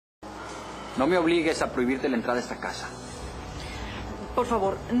No me obligues a prohibirte la entrada a esta casa. Por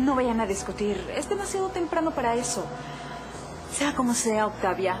favor, no vayan a discutir. Es demasiado temprano para eso. Sea como sea,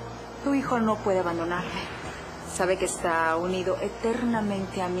 Octavia, tu hijo no puede abandonarme. Sabe que está unido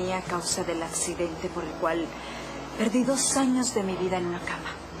eternamente a mí a causa del accidente por el cual perdí 2 años de mi vida en una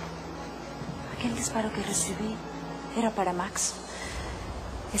cama. Aquel disparo que recibí era para Max.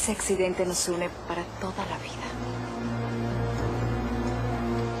 Ese accidente nos une para toda la vida.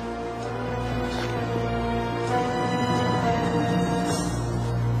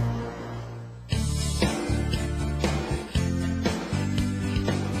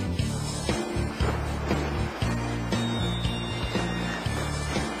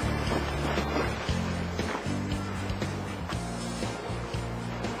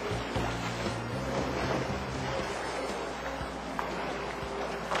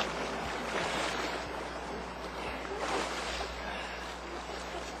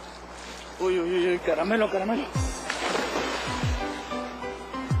 Uy, uy, uy, caramelo, caramelo.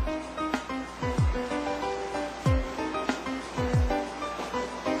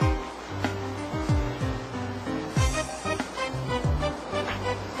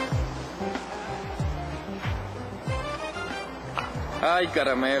 Ay,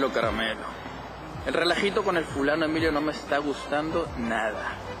 caramelo, caramelo. El relajito con el fulano Emilio no me está gustando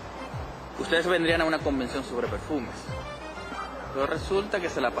nada. Ustedes vendrían a una convención sobre perfumes. Pero resulta que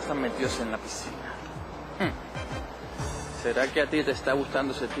se la pasan metidos en la piscina. ¿Será que a ti te está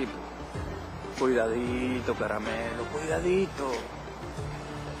gustando ese tipo? Cuidadito, caramelo, cuidadito.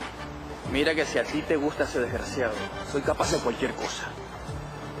 Mira que si a ti te gusta ese desgraciado, soy capaz de cualquier cosa.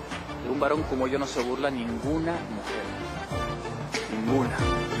 De un varón como yo no se burla ninguna mujer. Ninguna.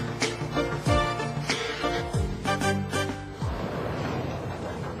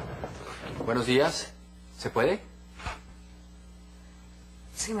 Buenos días. ¿Se puede?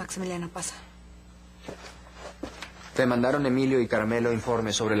 Sí, Maximiliano, pasa. ¿Te mandaron Emilio y Caramelo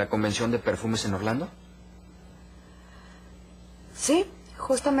informes sobre la convención de perfumes en Orlando? Sí,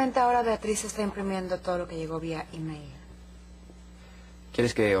 justamente ahora Beatriz está imprimiendo todo lo que llegó vía email.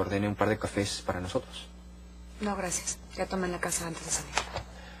 ¿Quieres que ordene un par de cafés para nosotros? No, gracias. Ya tomé en la casa antes de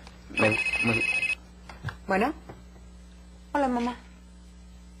salir. ¿Bueno? Hola, mamá.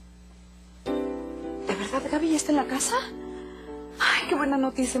 ¿De verdad Gaby ya está en la casa? Ay, qué buena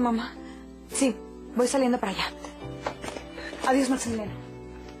noticia, mamá. Sí, voy saliendo para allá. Adiós, Maximiliano.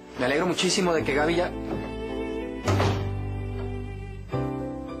 Me alegro muchísimo de que Gaby ya...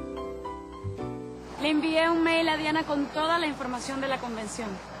 Le envié un mail a Diana con toda la información de la convención.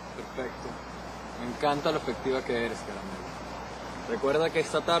 Perfecto. Me encanta lo efectiva que eres, caramelo. Recuerda que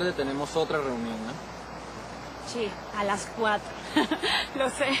esta tarde tenemos otra reunión, ¿no? Sí, a las 4. Lo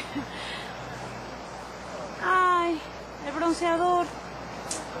sé. Ay, el bronceador.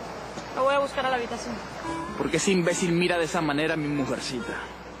 Lo voy a buscar a la habitación. ¿Por qué ese imbécil mira de esa manera a mi mujercita?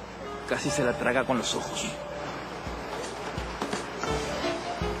 Casi se la traga con los ojos.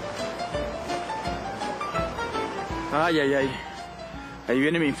 Ay, ay, ay. Ahí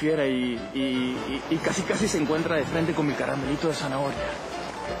viene mi fiera y casi se encuentra de frente con mi caramelito de zanahoria.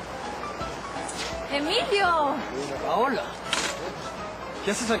 ¡Emilio! Paola,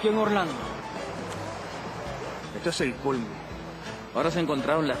 ¿qué haces aquí en Orlando? Esto es el colmo. Ahora se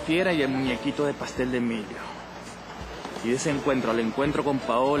encontraron la fiera y el muñequito de pastel de Emilio. Y de ese encuentro al encuentro con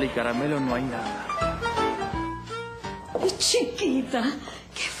Paola y Caramelo no hay nada. Chiquita,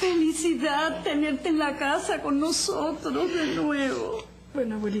 qué felicidad tenerte en la casa con nosotros de nuevo.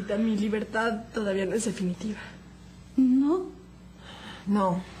 Bueno, abuelita, mi libertad todavía no es definitiva. ¿No?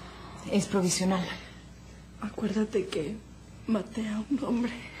 No, es provisional. Acuérdate que maté a un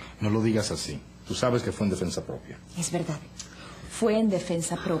hombre. No lo digas así. Tú sabes que fue en defensa propia. Es verdad. Fue en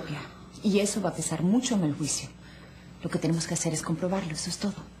defensa propia. Y eso va a pesar mucho en el juicio. Lo que tenemos que hacer es comprobarlo, eso es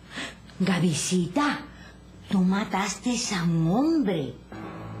todo. Gavisita, tú mataste a un hombre.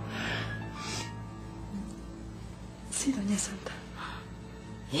 Sí, doña Santa.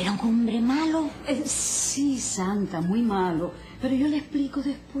 ¿Era un hombre malo? Sí, Santa, muy malo. Pero yo le explico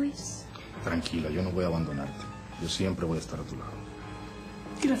después. Tranquila, yo no voy a abandonarte. Yo siempre voy a estar a tu lado.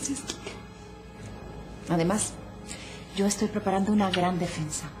 Gracias, Kike. Además, yo estoy preparando una gran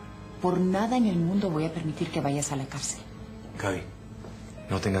defensa. Por nada en el mundo voy a permitir que vayas a la cárcel. Gaby,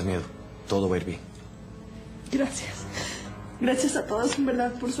 no tengas miedo. Todo va a ir bien. Gracias. Gracias a todos, en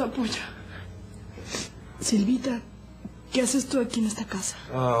verdad, por su apoyo. Silvita, ¿qué haces tú aquí en esta casa?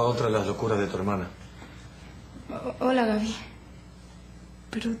 Otra de las locuras de tu hermana. Hola, Gaby.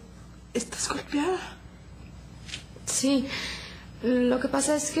 Pero, ¿estás golpeada? Sí. Lo que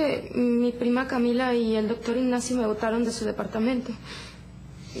pasa es que mi prima Camila y el doctor Ignacio me botaron de su departamento.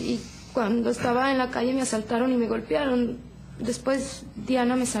 Y Cuando estaba en la calle me asaltaron y me golpearon. Después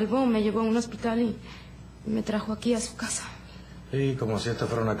Diana me salvó, me llevó a un hospital y me trajo aquí a su casa. Sí, como si esta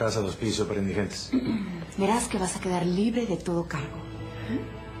fuera una casa de hospicio para indigentes. Verás que vas a quedar libre de todo cargo.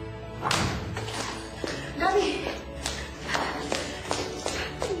 Gaby.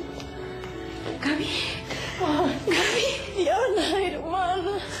 Gaby. Oh, Gaby. Diana,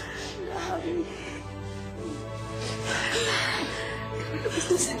 hermana. Gaby. Qué bueno que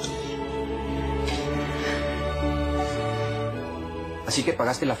estás aquí. Así que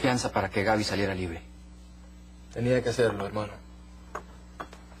pagaste la fianza para que Gaby saliera libre. Tenía que hacerlo, hermano.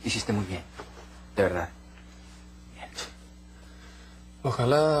 Hiciste muy bien. De verdad.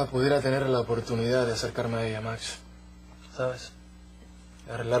 Ojalá pudiera tener la oportunidad de acercarme a ella, Max. ¿Sabes?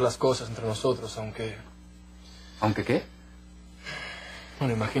 De arreglar las cosas entre nosotros, aunque... ¿Aunque qué?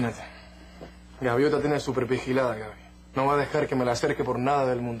 Bueno, imagínate. Gaviota tiene súper vigilada, Gaby. No va a dejar que me la acerque por nada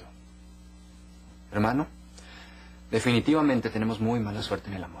del mundo. Hermano, definitivamente tenemos muy mala suerte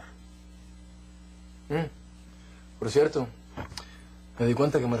en el amor. Por cierto, me di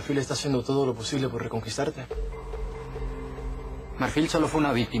cuenta que Marfil está haciendo todo lo posible por reconquistarte. Marfil solo fue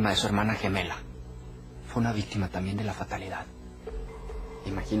una víctima de su hermana gemela. Fue una víctima también de la fatalidad.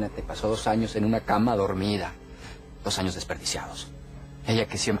 Imagínate, pasó 2 años en una cama dormida. 2 años desperdiciados. Ella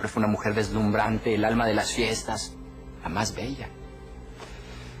que siempre fue una mujer deslumbrante, el alma de las fiestas, la más bella.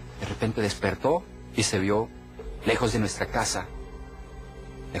 De repente despertó y se vio lejos de nuestra casa,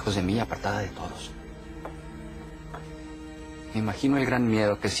 lejos de mí, apartada de todos. Me imagino el gran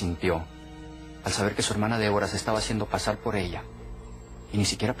miedo que sintió al saber que su hermana Débora se estaba haciendo pasar por ella y ni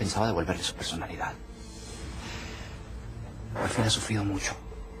siquiera pensaba devolverle su personalidad. Marfil ha sufrido mucho.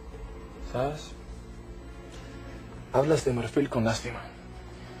 ¿Sabes? Hablas de Marfil con lástima.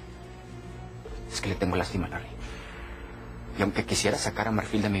 Es que le tengo lástima a Larry. Y aunque quisiera sacar a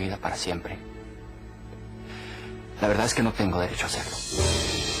Marfil de mi vida para siempre, la verdad es que no tengo derecho a hacerlo.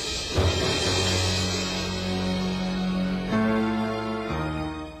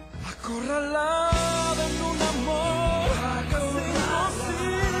 Acorralada en un amor casi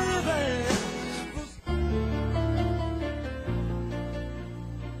imposible.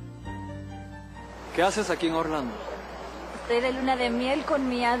 ¿Qué haces aquí en Orlando? Estoy de luna de miel con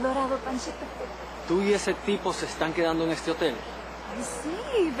mi adorado Panchito. Tú y ese tipo se están quedando en este hotel. Ay,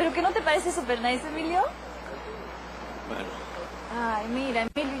 sí, ¿pero qué no te parece súper nice, Emilio? Bueno. Ay, mira,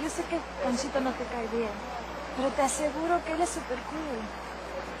 Emilio, yo sé que Panchito no te cae bien, pero te aseguro que él es súper cool.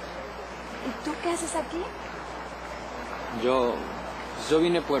 ¿Y tú qué haces aquí? Yo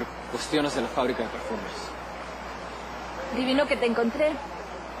vine por cuestiones de la fábrica de perfumes. Divino que te encontré.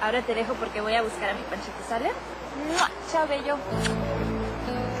 Ahora te dejo porque voy a buscar a mi Panchito, ¿sale? ¡Mua! Chao, bello.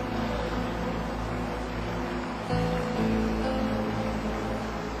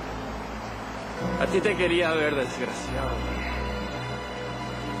 A ti te quería ver, desgraciado.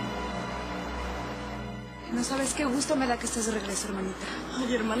 No sabes qué gusto me da que estés de regreso, hermanita.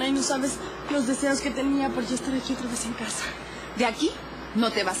 Ay, hermana, y no sabes los deseos que tenía por yo estar aquí otra vez en casa. De aquí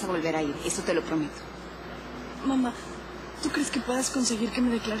no te vas a volver a ir, eso te lo prometo. Mamá, ¿tú crees que puedas conseguir que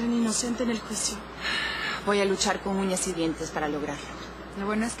me declaren inocente en el juicio? Voy a luchar con uñas y dientes para lograrlo. Lo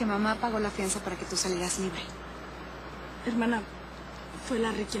bueno es que mamá pagó la fianza para que tú salieras libre. Hermana, fue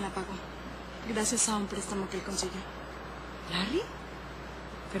Larry quien la pagó. Gracias a un préstamo que él consiguió. ¿Larry?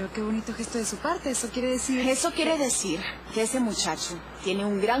 Pero qué bonito gesto de su parte. Eso quiere decir que ese muchacho tiene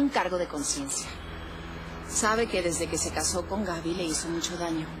un gran cargo de conciencia. Sabe que desde que se casó con Gaby le hizo mucho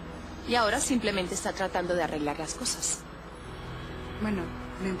daño. Y ahora simplemente está tratando de arreglar las cosas. Bueno,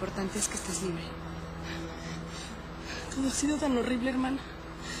 lo importante es que estés libre. Todo ha sido tan horrible, hermana.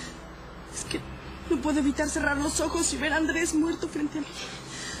 Es que no puedo evitar cerrar los ojos y ver a Andrés muerto frente a mí.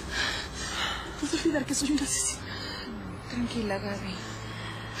 No puedo olvidar que soy una asesina. Tranquila, Gaby.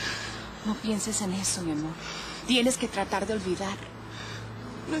 No pienses en eso, mi amor. Tienes que tratar de olvidar.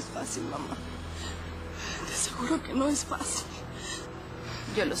 No es fácil, mamá. Te aseguro que no es fácil.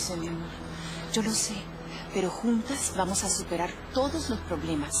 Yo lo sé, mi amor. Yo lo sé. Pero juntas vamos a superar todos los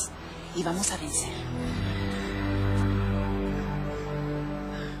problemas y vamos a vencer.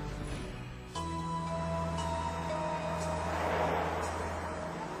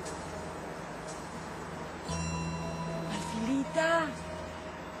 Marfilita,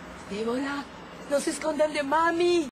 Débora, no se escondan de mami.